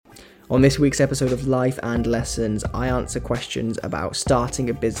On this week's episode of Life and Lessons, I answer questions about starting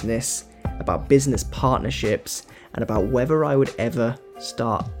a business, about business partnerships, and about whether I would ever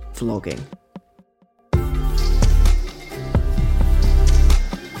start vlogging.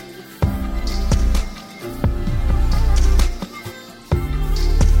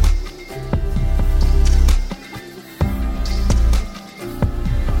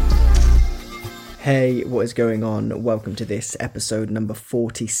 Hey, what is going on? Welcome to this episode number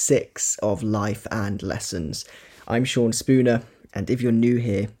 46 of Life and Lessons. I'm Sean Spooner, and if you're new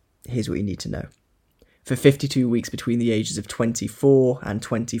here, here's what you need to know. For 52 weeks between the ages of 24 and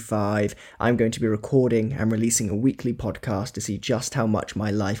 25, I'm going to be recording and releasing a weekly podcast to see just how much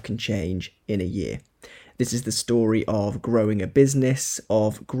my life can change in a year. This is the story of growing a business,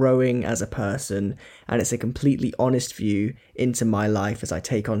 of growing as a person, and it's a completely honest view into my life as I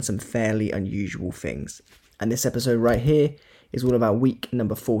take on some fairly unusual things. And this episode right here is all about week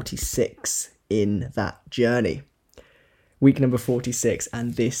number 46 in that journey. Week number 46,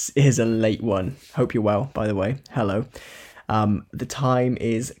 and this is a late one. Hope you're well, by the way. Hello. The time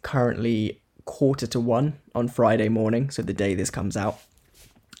is currently 1:45 on Friday morning, so the day this comes out.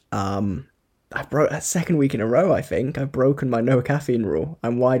 I broke a second week in a row, I think. I've broken my no caffeine rule.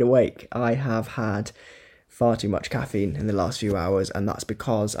 I'm wide awake. I have had far too much caffeine in the last few hours, and that's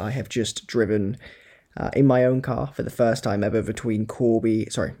because I have just driven in my own car for the first time ever between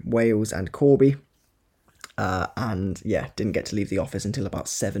Wales and Corby. Didn't get to leave the office until about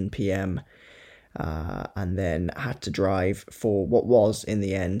 7 p.m. And then had to drive for what was, in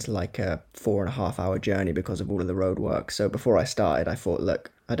the end, like a 4.5 hour journey because of all of the road work. So before I started, I thought,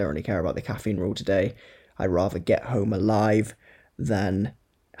 look, I don't really care about the caffeine rule today. I'd rather get home alive than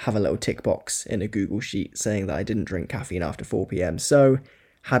have a little tick box in a Google sheet saying that I didn't drink caffeine after 4 p.m. So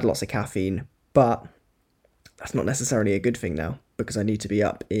had lots of caffeine, but that's not necessarily a good thing now because I need to be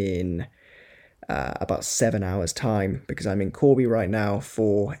up in about 7 hours time because I'm in Corby right now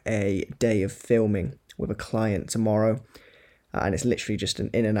for a day of filming with a client tomorrow, and it's literally just an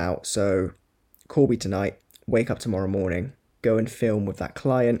in and out. So Corby tonight, wake up tomorrow morning, go and film with that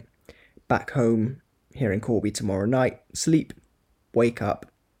client, back home here in Corby tomorrow night, sleep, wake up,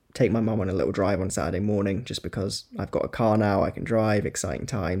 take my mum on a little drive on Saturday morning just because I've got a car now, I can drive, exciting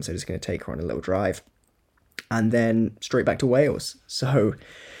time, so just going to take her on a little drive, and then straight back to Wales. So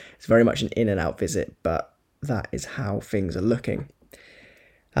it's very much an in and out visit, but that is how things are looking.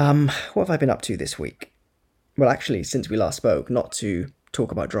 What have I been up to this week? Well, actually, since we last spoke, not to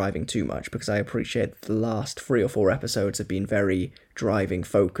talk about driving too much because I appreciate the last 3 or 4 episodes have been very driving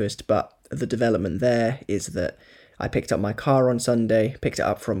focused, but the development there is that I picked up my car on Sunday, picked it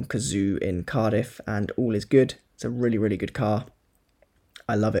up from Cazoo in Cardiff, and all is good. It's a really, really good car.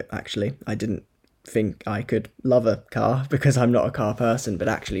 I love it, actually. I didn't think I could love a car because I'm not a car person, but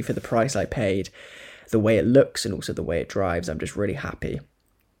actually for the price I paid, the way it looks and also the way it drives, I'm just really happy.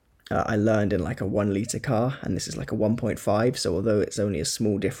 I learned in like a 1 litre car, and this is like a 1.5, so although it's only a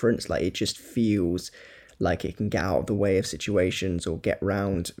small difference, like it just feels like it can get out of the way of situations or get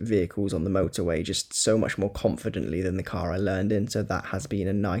round vehicles on the motorway just so much more confidently than the car I learned in. So that has been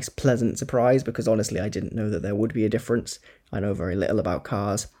a nice, pleasant surprise because honestly I didn't know that there would be a difference. I know very little about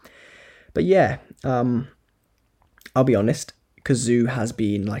cars. But yeah, I'll be honest, Cazoo has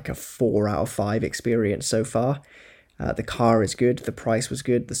been like a 4 out of 5 experience so far. The car is good, the price was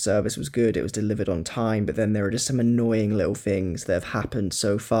good, the service was good, it was delivered on time, but then there are just some annoying little things that have happened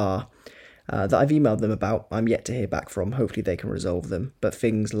so far that I've emailed them about. I'm yet to hear back from, hopefully they can resolve them. But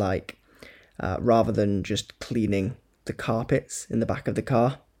things like, rather than just cleaning the carpets in the back of the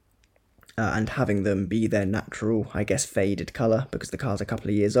car, and having them be their natural, I guess, faded colour because the car's a couple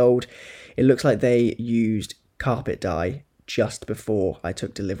of years old, it looks like they used carpet dye just before I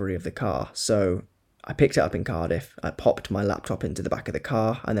took delivery of the car. So I picked it up in Cardiff, I popped my laptop into the back of the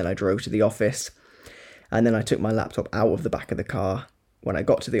car, and then I drove to the office, and then I took my laptop out of the back of the car when I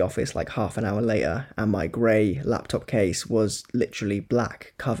got to the office like half an hour later, and my grey laptop case was literally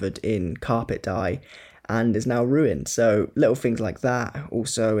black, covered in carpet dye, and is now ruined. So little things like that.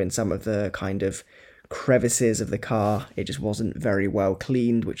 Also in some of the kind of crevices of the car, it just wasn't very well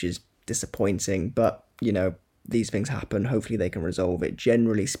cleaned, which is disappointing, but you know, these things happen. Hopefully they can resolve it.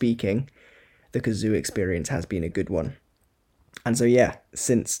 Generally speaking, the Cazoo experience has been a good one. And so yeah,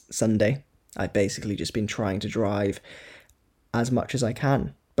 since Sunday, I've basically just been trying to drive as much as I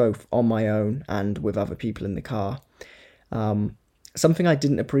can, both on my own and with other people in the car. Something I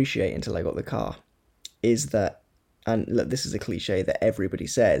didn't appreciate until I got the car is that, and look, this is a cliche that everybody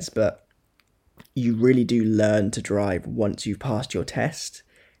says, but you really do learn to drive once you've passed your test.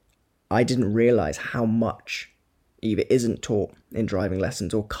 I didn't realise how much either isn't taught in driving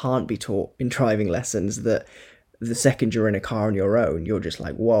lessons or can't be taught in driving lessons, that the second you're in a car on your own, you're just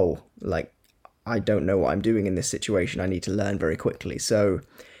like, whoa, like, I don't know what I'm doing in this situation. I need to learn very quickly. So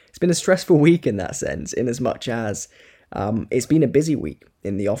it's been a stressful week in that sense, in as much as it's been a busy week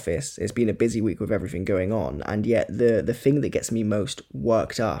in the office. It's been a busy week with everything going on. And yet the thing that gets me most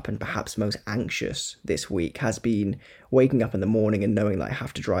worked up and perhaps most anxious this week has been waking up in the morning and knowing that I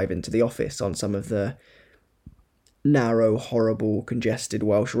have to drive into the office on some of the narrow, horrible, congested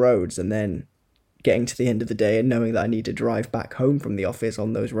Welsh roads, and then getting to the end of the day and knowing that I need to drive back home from the office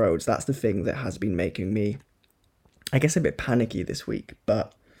on those roads. That's the thing that has been making me, I guess, a bit panicky this week.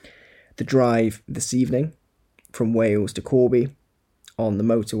 But the drive this evening from Wales to Corby on the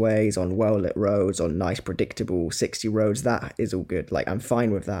motorways, on well-lit roads, on nice, predictable 60 roads, that is all good. Like, I'm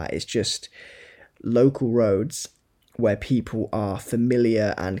fine with that. It's just local roads where people are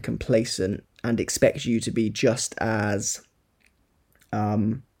familiar and complacent and expect you to be just as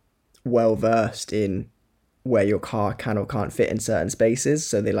well-versed in where your car can or can't fit in certain spaces.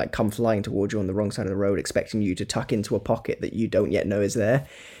 So they like come flying towards you on the wrong side of the road, expecting you to tuck into a pocket that you don't yet know is there.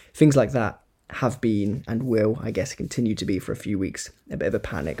 Things like that have been and will, I guess, continue to be for a few weeks a bit of a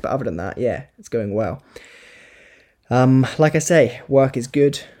panic. But other than that, yeah, it's going well. Like I say, work is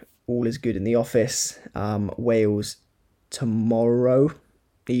good. All is good in the office. Wales tomorrow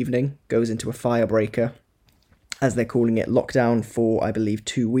evening goes into a firebreaker, as they're calling it, lockdown for, I believe,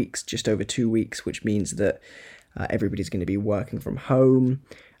 2 weeks, just over 2 weeks, which means that everybody's going to be working from home.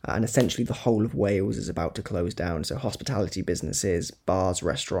 And essentially the whole of Wales is about to close down. So hospitality businesses, bars,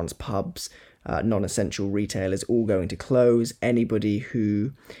 restaurants, pubs, non-essential retailers, all going to close. Anybody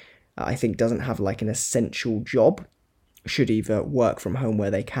who I think doesn't have like an essential job should either work from home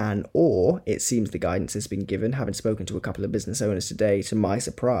where they can, or it seems the guidance has been given, having spoken to a couple of business owners today, to my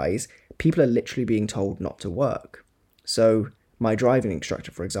surprise, people are literally being told not to work. So my driving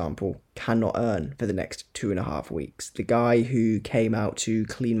instructor, for example, cannot earn for the next 2.5 weeks. The guy who came out to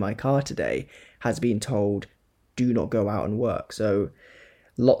clean my car today has been told, do not go out and work. So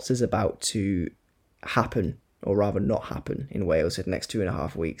lots is about to happen, or rather not happen, in Wales for the next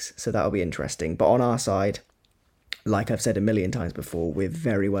 2.5 weeks. So that'll be interesting. But on our side, like I've said a million times before, we're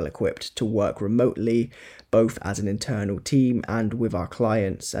very well equipped to work remotely, both as an internal team and with our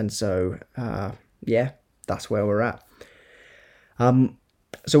clients. And so, yeah, that's where we're at.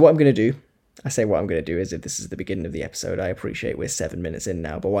 So what I'm going to do, I say what I'm going to do as if this is the beginning of the episode. I appreciate we're 7 minutes in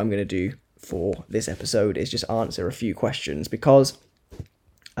now, but what I'm going to do for this episode is just answer a few questions, because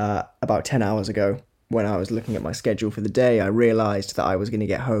about 10 hours ago, when I was looking at my schedule for the day, I realised that I was going to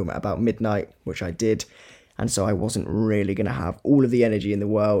get home at about midnight, which I did. And so I wasn't really going to have all of the energy in the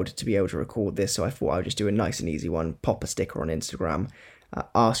world to be able to record this. So I thought I would just do a nice and easy one, pop a sticker on Instagram,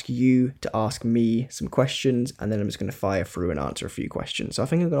 ask you to ask me some questions, and then I'm just going to fire through and answer a few questions. So I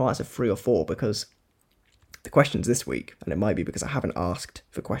think I'm going to answer 3 or 4, because the questions this week, and it might be because I haven't asked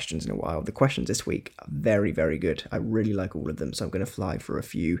for questions in a while, the questions this week are very, very good. I really like all of them. So I'm going to fly through a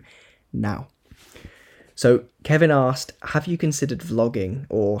few now. So Kevin asked, have you considered vlogging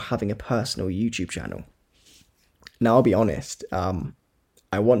or having a personal YouTube channel? Now, I'll be honest,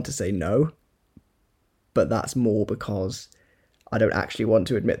 I want to say no, but that's more because I don't actually want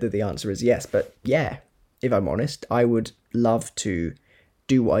to admit that the answer is yes. But yeah, if I'm honest, I would love to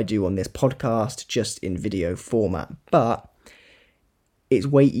do what I do on this podcast just in video format, but it's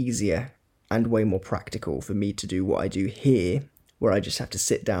way easier and way more practical for me to do what I do here, where I just have to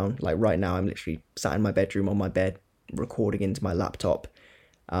sit down. Like right now, I'm literally sat in my bedroom on my bed, recording into my laptop.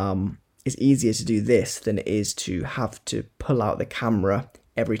 It's easier to do this than it is to have to pull out the camera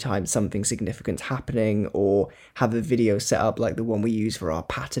every time something significant's happening, or have a video set up like the one we use for our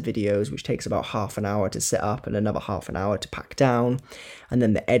patter videos, which takes about half an hour to set up and another half an hour to pack down, and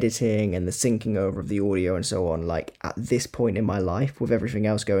then the editing and the syncing over of the audio and so on. Like at this point in my life, with everything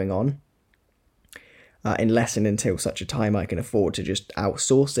else going on, unless and until such a time I can afford to just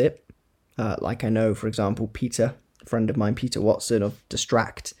outsource it, like I know, for example, Peter, a friend of mine, Peter Watson of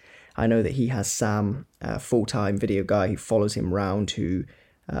Distract, I know that he has Sam, a full-time video guy who follows him around, who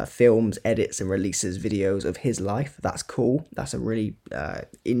films, edits and releases videos of his life. That's cool. That's a really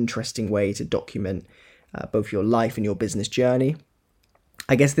interesting way to document both your life and your business journey.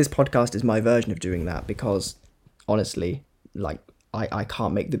 I guess this podcast is my version of doing that, because honestly, like I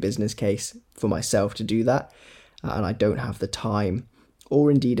can't make the business case for myself to do that, and I don't have the time,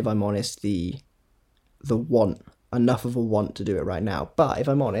 or indeed, if I'm honest, the want, enough of a want to do it right now. But if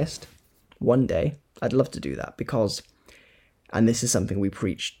I'm honest, one day I'd love to do that, because, and this is something we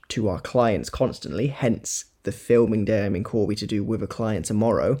preach to our clients constantly, hence the filming day I'm in Corby to do with a client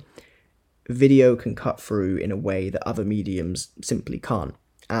tomorrow. video can cut through in a way that other mediums simply can't.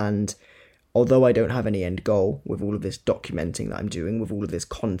 And although I don't have any end goal with all of this documenting that I'm doing, with all of this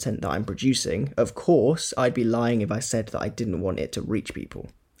content that I'm producing, of course, I'd be lying if I said that I didn't want it to reach people.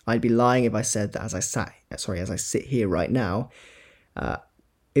 I'd be lying if I said that as I sit here right now,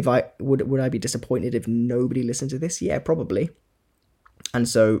 if I would I be disappointed if nobody listened to this? Yeah, probably. And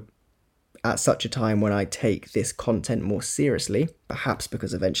so at such a time when I take this content more seriously, perhaps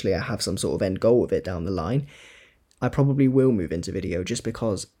because eventually I have some sort of end goal with it down the line, I probably will move into video, just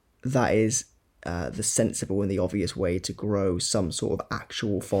because that is the sensible and the obvious way to grow some sort of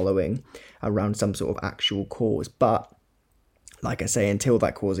actual following around some sort of actual cause. But like I say, until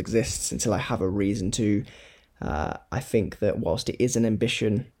that cause exists, until I have a reason to, I think that whilst it is an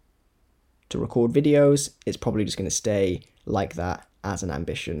ambition to record videos, it's probably just going to stay like that as an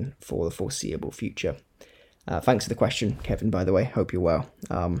ambition for the foreseeable future. Thanks for the question, Kevin, by the way. Hope you're well.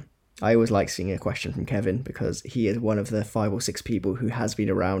 I always like seeing a question from Kevin, because he is one of the 5 or 6 people who has been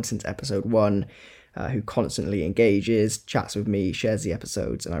around since episode 1, who constantly engages, chats with me, shares the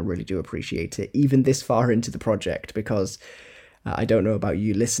episodes, and I really do appreciate it, even this far into the project, because I don't know about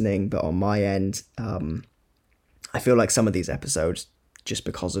you listening, but on my end, I feel like some of these episodes, just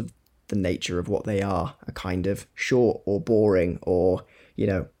because of the nature of what they are kind of short or boring or,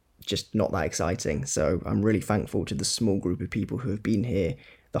 just not that exciting. So I'm really thankful to the small group of people who have been here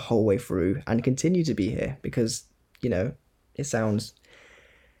the whole way through and continue to be here, because, it sounds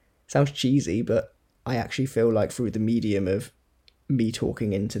cheesy, but I actually feel like through the medium of me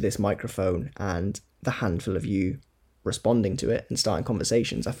talking into this microphone and the handful of you responding to it and starting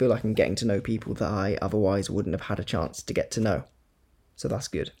conversations, I feel like I'm getting to know people that I otherwise wouldn't have had a chance to get to know. So that's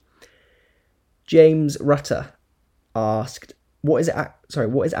good. James Rutter asked, what is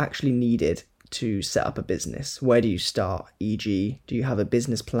actually needed to set up a business? Where do you start? E.g., do you have a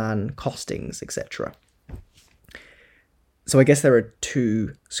business plan, costings, etc.? So I guess there are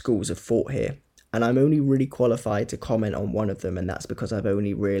 2 schools of thought here, and I'm only really qualified to comment on one of them, and that's because I've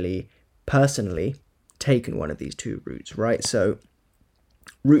only really personally taken one of these 2 routes, right? So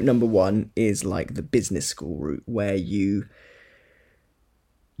route number 1 is like the business school route, where you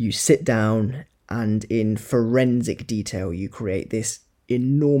sit down and in forensic detail you create this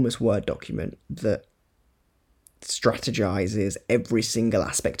enormous Word document that strategizes every single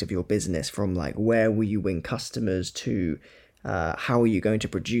aspect of your business, from like where will you win customers to how are you going to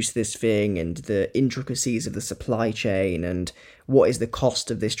produce this thing, and the intricacies of the supply chain, and what is the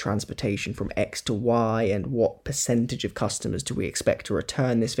cost of this transportation from X to Y, and what percentage of customers do we expect to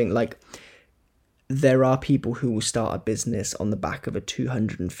return this thing. Like, there are people who will start a business on the back of a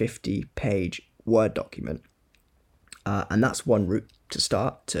 250-page Word document, and that's one route to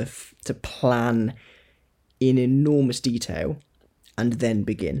start, to plan in enormous detail and then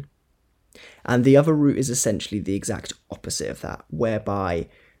begin. And the other route is essentially the exact opposite of that, whereby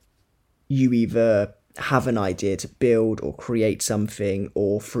you either have an idea to build or create something,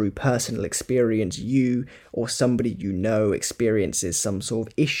 or through personal experience, you or somebody experiences some sort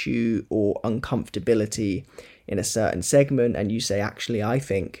of issue or uncomfortability in a certain segment, and you say, actually, I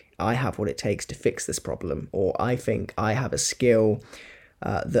think I have what it takes to fix this problem, or I think I have a skill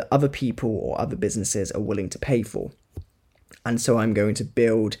that other people or other businesses are willing to pay for. And so I'm going to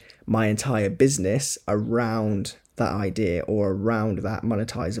build my entire business around that idea or around that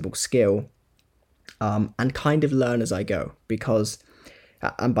monetizable skill, and kind of learn as I go. Because,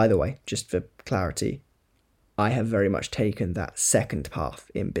 and by the way, just for clarity, I have very much taken that second path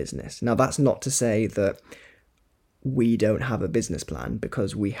in business. Now, that's not to say that we don't have a business plan,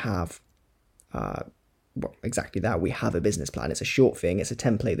 because we have, exactly that. We have a business plan. It's a short thing. It's a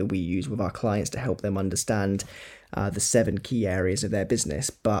template that we use with our clients to help them understand the 7 key areas of their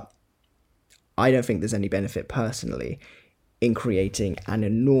business. But I don't think there's any benefit personally in creating an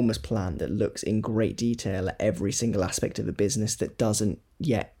enormous plan that looks in great detail at every single aspect of a business that doesn't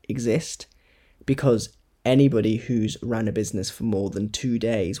yet exist, because anybody who's ran a business for more than 2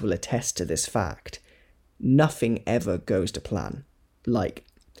 days will attest to this fact. Nothing ever goes to plan. Like,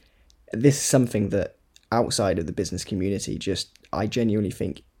 this is something that outside of the business community, I genuinely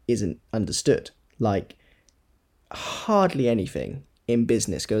think isn't understood. Like, hardly anything in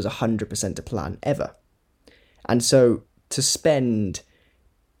business goes 100% to plan ever. And so to spend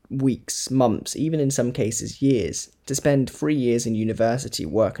weeks, months, even in some cases years, to spend 3 years in university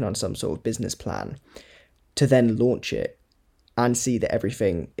working on some sort of business plan, to then launch it and see that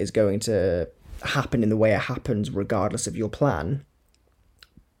everything is going to happen in the way it happens regardless of your plan,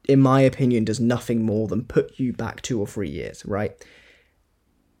 in my opinion, does nothing more than put you back 2 or 3 years, right?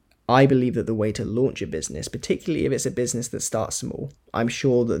 I believe that the way to launch a business, particularly if it's a business that starts small, I'm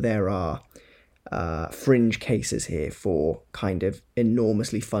sure that there are fringe cases here for kind of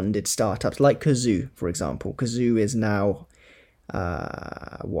enormously funded startups like Kazoo, for example. Kazoo is now,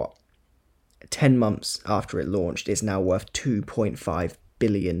 10 months after it launched, is now worth $2.5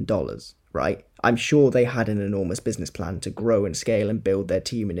 billion, right? I'm sure they had an enormous business plan to grow and scale and build their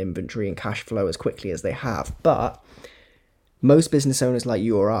team and inventory and cash flow as quickly as they have. But most business owners like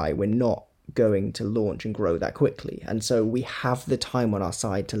you or I, we're not going to launch and grow that quickly. And so we have the time on our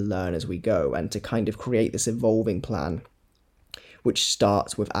side to learn as we go and to kind of create this evolving plan, which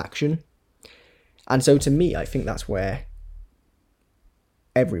starts with action. And so to me, I think that's where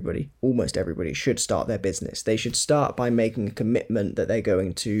almost everybody should start their business. They should start by making a commitment that they're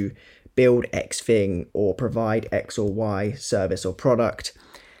going to build X thing or provide X or Y service or product.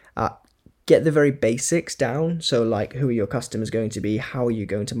 Get the very basics down. So like, who are your customers going to be? How are you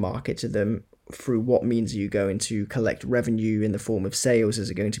going to market to them? Through what means are you going to collect revenue in the form of sales? Is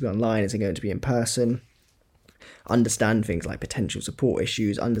it going to be online? Is it going to be in person? Understand things like potential support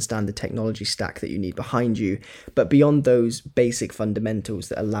issues, understand the technology stack that you need behind you. But beyond those basic fundamentals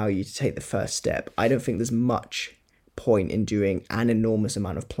that allow you to take the first step, I don't think there's much point in doing an enormous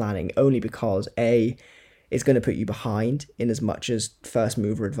amount of planning, only because A, it's going to put you behind in as much as first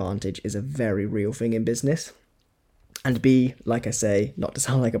mover advantage is a very real thing in business. And B, like I say, not to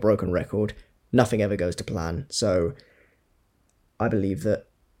sound like a broken record, nothing ever goes to plan. So I believe that,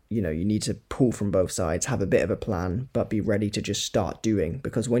 you need to pull from both sides, have a bit of a plan, but be ready to just start doing.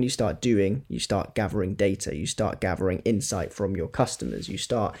 Because when you start doing, you start gathering data, you start gathering insight from your customers, you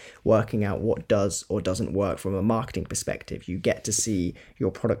start working out what does or doesn't work from a marketing perspective. You get to see your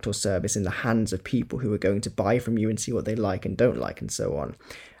product or service in the hands of people who are going to buy from you and see what they like and don't like and so on.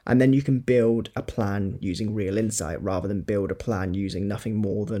 And then you can build a plan using real insight rather than build a plan using nothing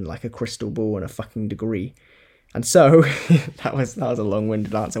more than like a crystal ball and a fucking degree. And so that was a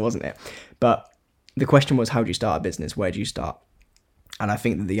long-winded answer, wasn't it? But the question was, how do you start a business? Where do you start? And I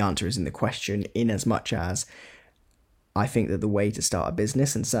think that the answer is in the question, in as much as I think that the way to start a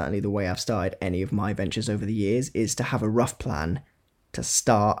business, and certainly the way I've started any of my ventures over the years, is to have a rough plan to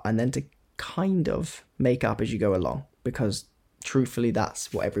start and then to kind of make up as you go along, because truthfully,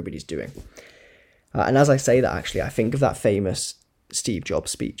 that's what everybody's doing. And as I say that, actually, I think of that famous Steve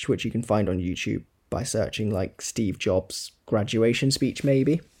Jobs speech, which you can find on YouTube by searching like Steve Jobs graduation speech,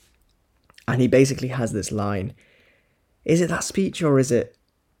 maybe. And he basically has this line. Is it that speech or is it,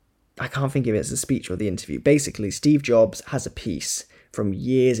 I can't think if it's a speech or the interview. Basically, Steve Jobs has a piece from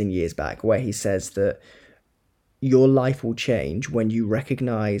years and years back where he says that your life will change when you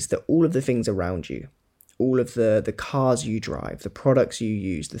recognize that all of the things around you, all of the cars you drive, the products you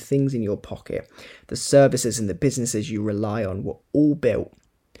use, the things in your pocket, the services and the businesses you rely on were all built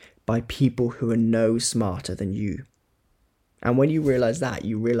by people who are no smarter than you. And when you realize that,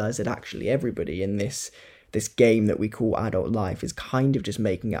 you realize that actually everybody in this game that we call adult life is kind of just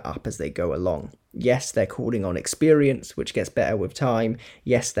making it up as they go along. Yes, they're calling on experience, which gets better with time.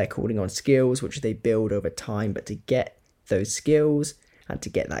 Yes, they're calling on skills, which they build over time. But to get those skills and to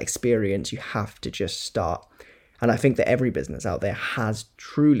get that experience, you have to just start. And I think that every business out there has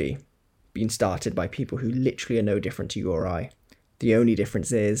truly been started by people who literally are no different to you or I. The only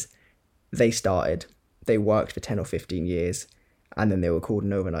difference is they started, they worked for 10 or 15 years, and then they were called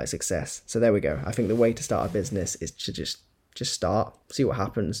an overnight success. So there we go. I think the way to start a business is to just start, see what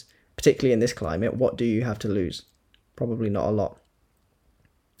happens. Particularly in this climate, what do you have to lose? Probably not a lot.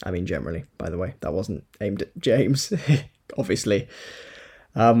 I mean, generally, by the way, that wasn't aimed at James, obviously.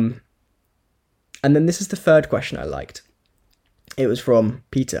 And then this is the third question I liked. It was from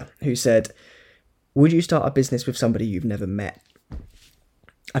Peter, who said, would you start a business with somebody you've never met?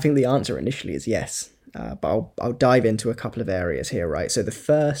 I think the answer initially is yes, but I'll dive into a couple of areas here, right? So the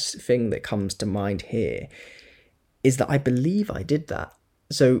first thing that comes to mind here is that I believe I did that.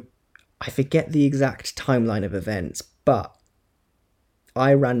 So I forget the exact timeline of events, but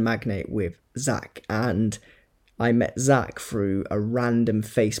I ran Magnate with Zach, and I met Zach through a random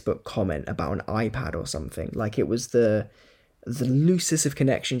Facebook comment about an iPad or something. Like, it was the loosest of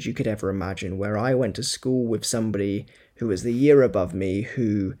connections you could ever imagine, where I went to school with somebody who was the year above me,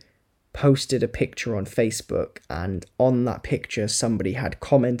 who posted a picture on Facebook, and on that picture somebody had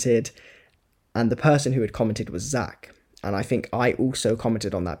commented, and the person who had commented was Zach. And I think I also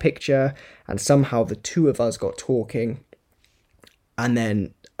commented on that picture, and somehow the two of us got talking. And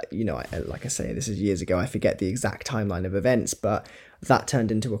then, like I say, this is years ago, I forget the exact timeline of events, but That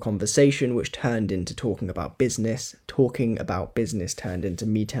turned into a conversation, which turned into talking about business. Talking about business turned into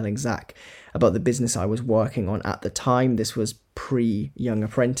me telling Zach about the business I was working on at the time. This was pre-Young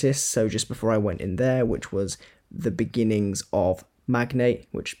Apprentice, so just before I went in there, which was the beginnings of Magnate,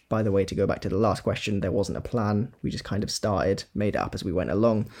 which, by the way, to go back to the last question, there wasn't a plan. We just kind of started, made it up as we went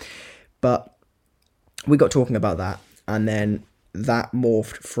along. But we got talking about that, and then that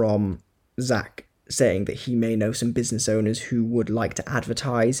morphed from Zach saying that he may know some business owners who would like to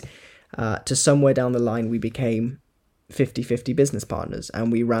advertise, to somewhere down the line we became 50-50 business partners, and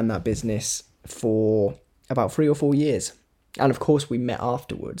we ran that business for about 3 or 4 years. And of course we met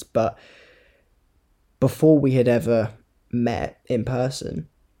afterwards, but before we had ever met in person,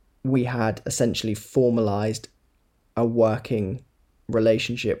 we had essentially formalized a working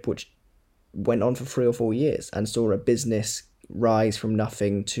relationship which went on for 3 or 4 years and saw a business rise from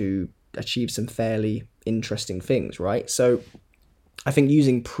nothing to achieve some fairly interesting things, right? So I think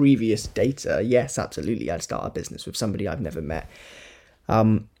using previous data, yes, absolutely, I'd start a business with somebody I've never met.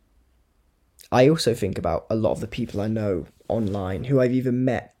 I also think about a lot of the people I know online who I've even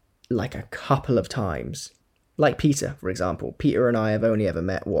met like a couple of times, like Peter, for example. Peter and I have only ever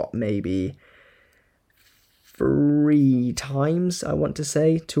met, maybe 3 times, I want to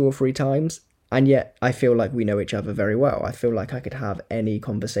say, 2 or 3 times. And yet I feel like we know each other very well. I feel like I could have any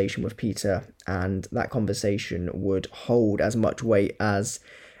conversation with Peter and that conversation would hold as much weight as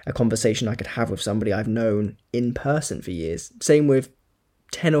a conversation I could have with somebody I've known in person for years. Same with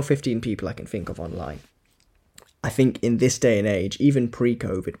 10 or 15 people I can think of online. I think in this day and age, even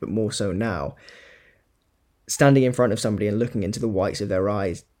pre-COVID, but more so now, standing in front of somebody and looking into the whites of their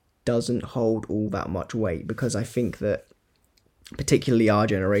eyes doesn't hold all that much weight, because I think that particularly our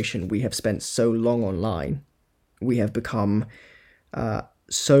generation, we have spent so long online, we have become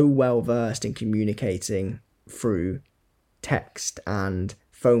so well versed in communicating through text and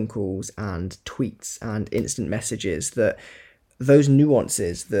phone calls and tweets and instant messages that those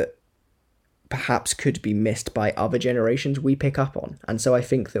nuances that perhaps could be missed by other generations, we pick up on. And so I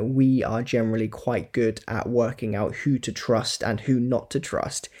think that we are generally quite good at working out who to trust and who not to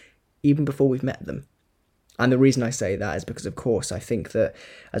trust, even before we've met them. And the reason I say that is because, of course, I think that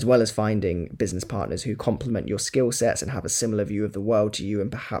as well as finding business partners who complement your skill sets and have a similar view of the world to you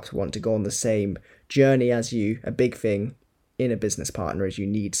and perhaps want to go on the same journey as you, a big thing in a business partner is you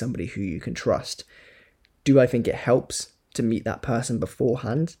need somebody who you can trust. Do I think it helps to meet that person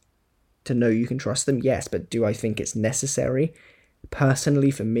beforehand, to know you can trust them? Yes, but do I think it's necessary? Personally,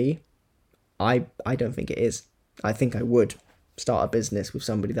 for me, I don't think it is. I think I would start a business with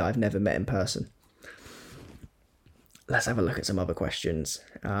somebody that I've never met in person. Let's have a look at some other questions.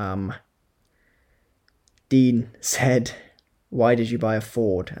 Dean said, why did you buy a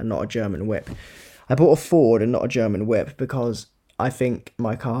Ford and not a German whip? I bought a Ford and not a German whip because I think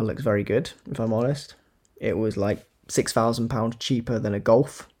my car looks very good, if I'm honest. It was like £6,000 cheaper than a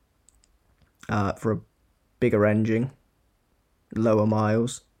Golf for a bigger engine, lower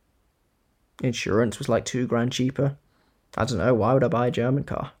miles. Insurance was like £2,000 cheaper. I don't know, why would I buy a German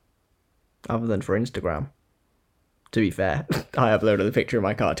car other than for Instagram? To be fair, I uploaded a picture of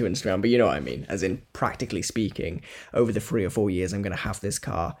my car to Instagram, but you know what I mean. As in, practically speaking, over the 3 or 4 years I'm going to have this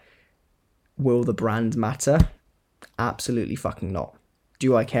car, will the brand matter? Absolutely fucking not.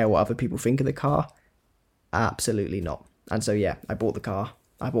 Do I care what other people think of the car? Absolutely not. And so yeah, I bought the car.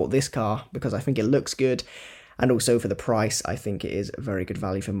 I bought this car because I think it looks good, and also for the price, I think it is a very good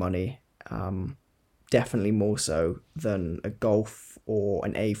value for money. Definitely more so than a Golf or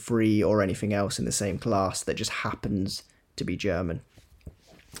an A3 or anything else in the same class that just happens to be German.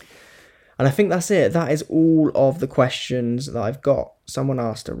 And I think that's it. That is all of the questions that I've got. Someone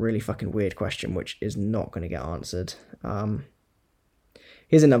asked a really fucking weird question, which is not going to get answered.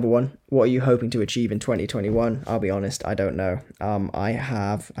 Here's another one. What are you hoping to achieve in 2021? I'll be honest, I don't know. I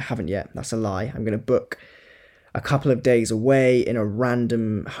haven't yet. That's a lie. I'm going to book a couple of days away in a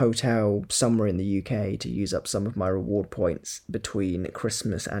random hotel somewhere in the UK to use up some of my reward points between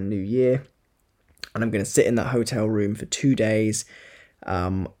Christmas and New Year. And I'm going to sit in that hotel room for 2 days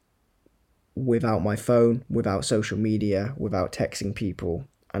without my phone, without social media, without texting people.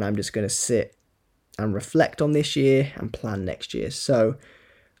 And I'm just going to sit and reflect on this year and plan next year. So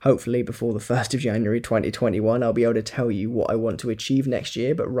hopefully before the 1st of January 2021, I'll be able to tell you what I want to achieve next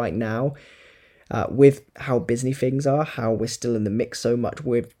year. But right now, with how busy things are, how we're still in the mix so much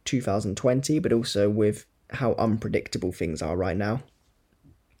with 2020, but also with how unpredictable things are right now,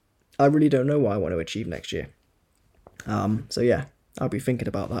 I really don't know what I want to achieve next year. So yeah, I'll be thinking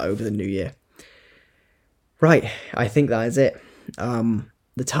about that over the new year. Right, I think that is it.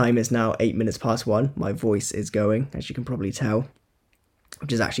 The time is now 8 minutes past 1. My voice is going, as you can probably tell.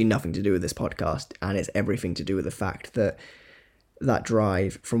 which is actually nothing to do with this podcast, and it's everything to do with the fact that that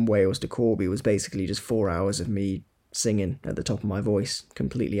drive from Wales to Corby was basically just 4 hours of me singing at the top of my voice,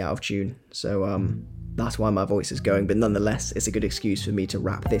 completely out of tune. So that's why my voice is going, but nonetheless, it's a good excuse for me to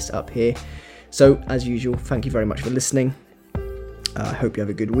wrap this up here. So, as usual, thank you very much for listening. I hope you have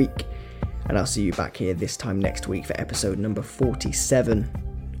a good week, and I'll see you back here this time next week for episode number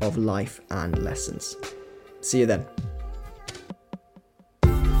 47 of Life and Lessons. See you then.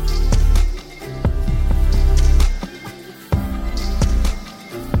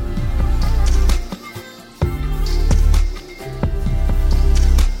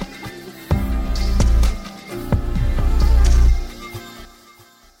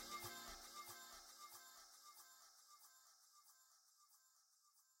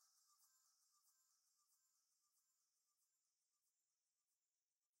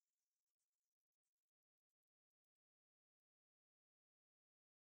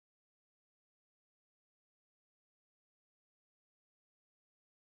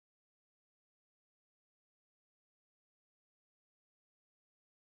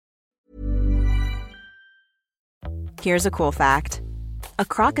 Here's a cool fact. A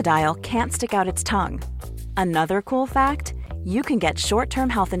crocodile can't stick out its tongue. Another cool fact, you can get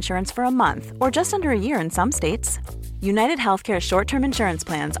short-term health insurance for a month or just under a year in some states. United Healthcare short-term insurance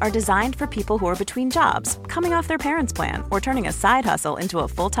plans are designed for people who are between jobs, coming off their parents' plan, or turning a side hustle into a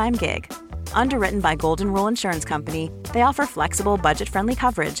full-time gig. Underwritten by Golden Rule Insurance Company, they offer flexible, budget-friendly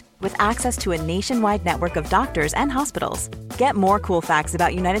coverage with access to a nationwide network of doctors and hospitals. Get more cool facts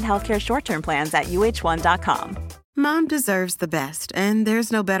about United Healthcare short-term plans at uh1.com. Mom deserves the best, and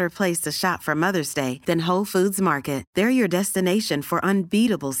there's no better place to shop for Mother's Day than Whole Foods Market. They're your destination for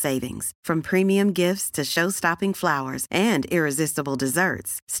unbeatable savings, from premium gifts to show-stopping flowers and irresistible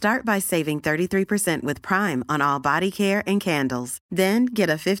desserts. Start by saving 33% with Prime on all body care and candles. Then get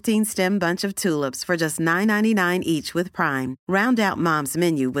a 15-stem bunch of tulips for just $9.99 each with Prime. Round out Mom's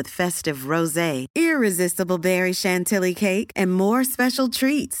menu with festive rosé, irresistible berry chantilly cake, and more special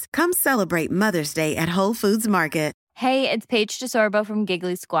treats. Come celebrate Mother's Day at Whole Foods Market. Hey, it's Paige DeSorbo from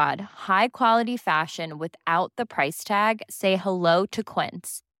Giggly Squad. High quality fashion without the price tag. Say hello to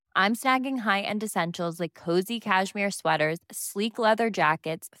Quince. I'm snagging high-end essentials like cozy cashmere sweaters, sleek leather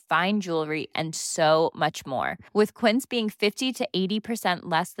jackets, fine jewelry, and so much more. With Quince being 50 to 80%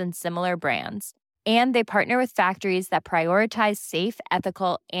 less than similar brands. And they partner with factories that prioritize safe,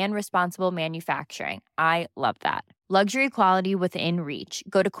 ethical, and responsible manufacturing. I love that. Luxury quality within reach.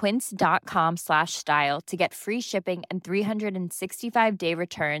 Go to quince.com/style to get free shipping and 365-day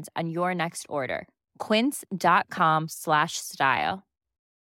returns on your next order. Quince.com/style.